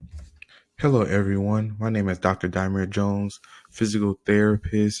Hello, everyone. My name is Dr. Dimer Jones, physical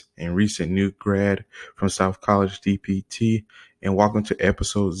therapist and recent new grad from South College DPT, and welcome to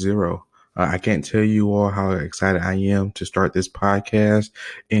episode 0. I can't tell you all how excited I am to start this podcast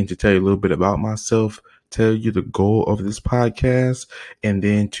and to tell you a little bit about myself, tell you the goal of this podcast, and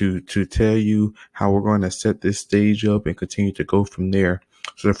then to tell you how we're going to set this stage up and continue to go from there.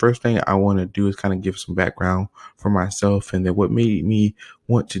 So the first thing I want to do is kind of give some background for myself and then what made me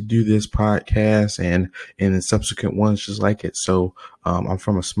want to do this podcast and the subsequent ones just like it. So I'm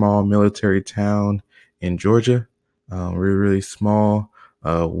from a small military town in Georgia, really, really small.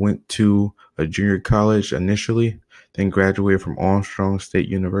 Went to a junior college initially, then graduated from Armstrong State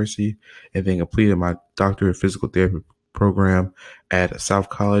University, and then completed my doctorate of physical therapy program at South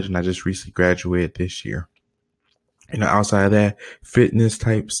College, and I just recently graduated this year. Outside of that, fitness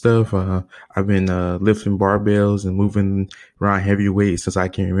type stuff, I've been lifting barbells and moving around heavy weights since I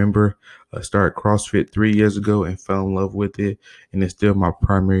can remember. Started CrossFit 3 years ago and fell in love with it, and it's still my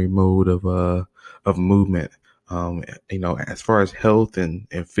primary mode of movement. As far as health and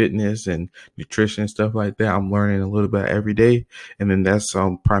fitness and nutrition and stuff like that, I'm learning a little bit every day, and then that's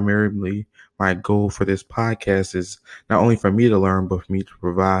primarily my goal for this podcast is not only for me to learn, but for me to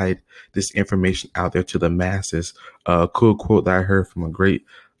provide this information out there to the masses. A cool quote that I heard from a great,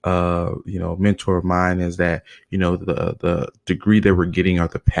 mentor of mine is that, the degree that we're getting or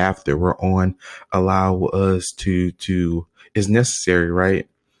the path that we're on allow us to is necessary, right?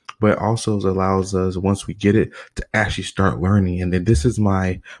 But also allows us, once we get it, to actually start learning. And then this is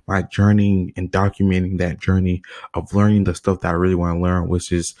my journey and documenting that journey of learning the stuff that I really want to learn,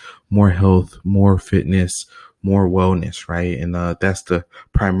 which is more health, more fitness, more wellness, right? And that's the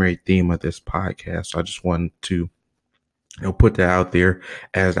primary theme of this podcast. So I just wanted to put that out there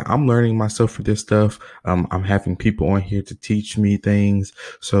as I'm learning myself for this stuff. I'm having people on here to teach me things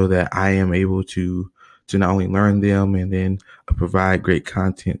so that I am able to not only learn them and then provide great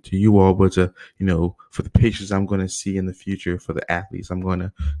content to you all, but to, for the patients I'm going to see in the future, for the athletes I'm going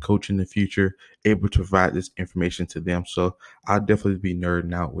to coach in the future, able to provide this information to them. So I'll definitely be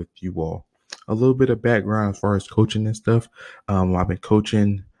nerding out with you all. A little bit of background as far as coaching and stuff. I've been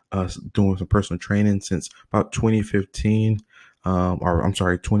coaching, doing some personal training since about 2015, or I'm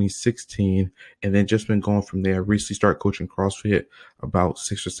sorry, 2016, and then just been going from there. I recently started coaching CrossFit about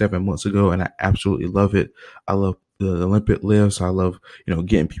 6 or 7 months ago, and I absolutely love it. I love the Olympic lifts. I love,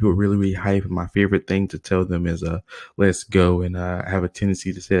 getting people really, really hyped. My favorite thing to tell them is, let's go. And I have a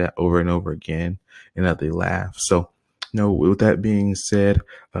tendency to say that over and over again, and that they laugh. So, with that being said,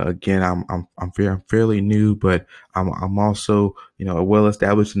 again, I'm fairly new, but I'm also, well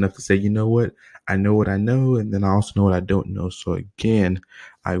established enough to say, you know what I know, and then I also know what I don't know. So again,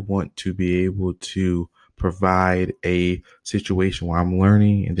 I want to be able to provide a situation where I'm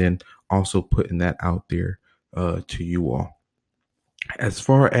learning and then also putting that out there to you all. As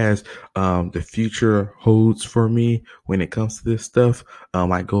far as the future holds for me when it comes to this stuff,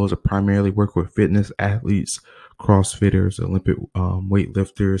 my goal is to primarily work with fitness athletes, CrossFitters, Olympic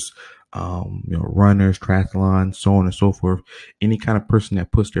weightlifters, runners, triathlon, so on and so forth. Any kind of person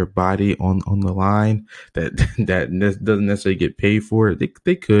that puts their body on the line that doesn't necessarily get paid for it.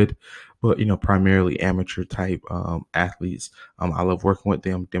 They could, but primarily amateur type athletes. I love working with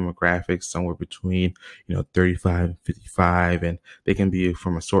them. Demographics somewhere between 35 and 55, and they can be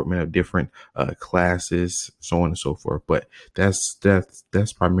from assortment of different classes, so on and so forth. But that's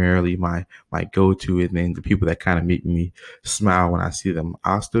primarily my go-to, and then the people that kind of make me smile when I see them.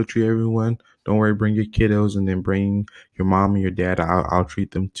 I'll still treat everyone. Don't worry, bring your kiddos, and then bring your mom and your dad. I'll treat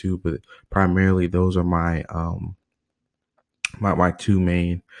them too, but primarily those are my my two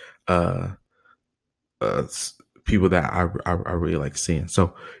main uh uh people that I really like seeing.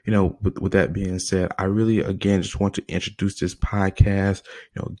 So, with that being said, I really, again, just want to introduce this podcast,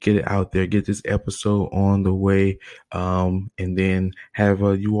 get it out there, get this episode on the way, and then have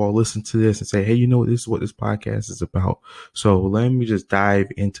you all listen to this and say, hey, this is what this podcast is about. So let me just dive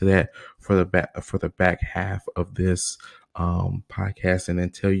into that for the back half of this podcast, and then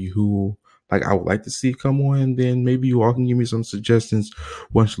tell you who I would like to see come on, and then maybe you all can give me some suggestions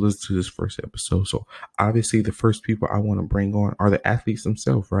once you listen to this first episode. So obviously the first people I want to bring on are the athletes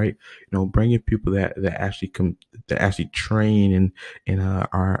themselves, right? Bringing people that actually that actually train and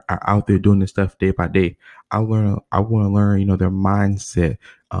are out there doing this stuff day by day. I want to learn, their mindset,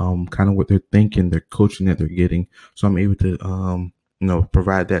 kind of what they're thinking, their coaching that they're getting. So I'm able to,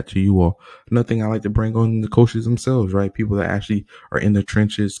 provide that to you all. Another thing I like to bring on the coaches themselves, right? People that actually are in the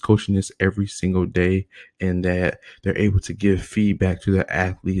trenches coaching this every single day, and that they're able to give feedback to their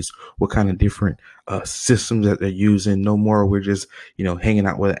athletes, what kind of different systems that they're using. No more we're just, hanging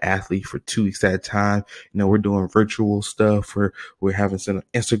out with an athlete for 2 weeks at a time. We're doing virtual stuff. We're having some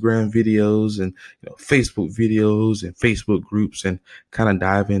Instagram videos and Facebook videos and Facebook groups, and kind of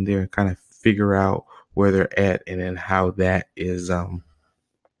dive in there and kind of figure out where they're at, and then how that is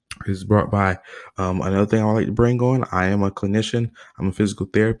brought by. Another thing I like to bring on, I am a clinician. I'm a physical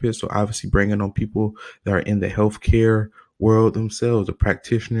therapist. So obviously bringing on people that are in the healthcare world themselves, the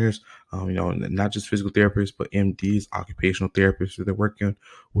practitioners, not just physical therapists, but MDs, occupational therapists that are working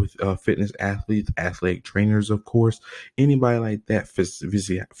with fitness athletes, athletic trainers, of course, anybody like that,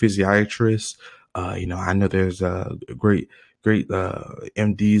 physiatrists. I know there's a great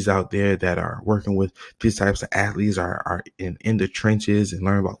MDs out there that are working with these types of athletes, are in the trenches and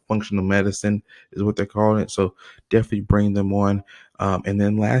learn about functional medicine is what they're calling it. So definitely bring them on. And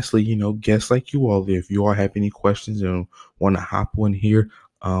then lastly, guests like you all, if you all have any questions and want to hop on here,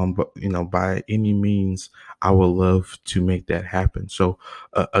 but by any means, I would love to make that happen. So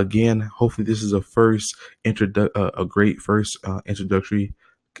again, hopefully this is a great first introductory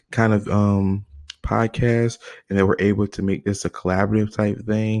kind of podcast, and that we're able to make this a collaborative type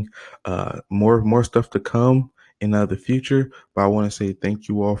thing. More stuff to come in the future, but I want to say thank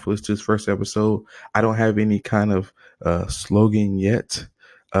you all for listening to this first episode. I don't have any kind of slogan yet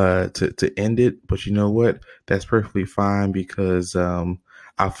to end it, but you know what, that's perfectly fine, because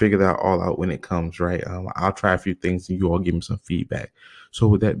I'll figure that all out when it comes, right? I'll try a few things and you all give me some feedback. So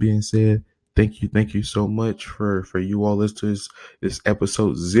with that being said, thank you so much for you all listeners. This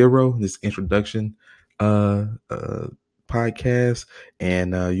episode 0, this introduction uh podcast,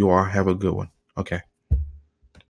 and you all have a good one. Okay.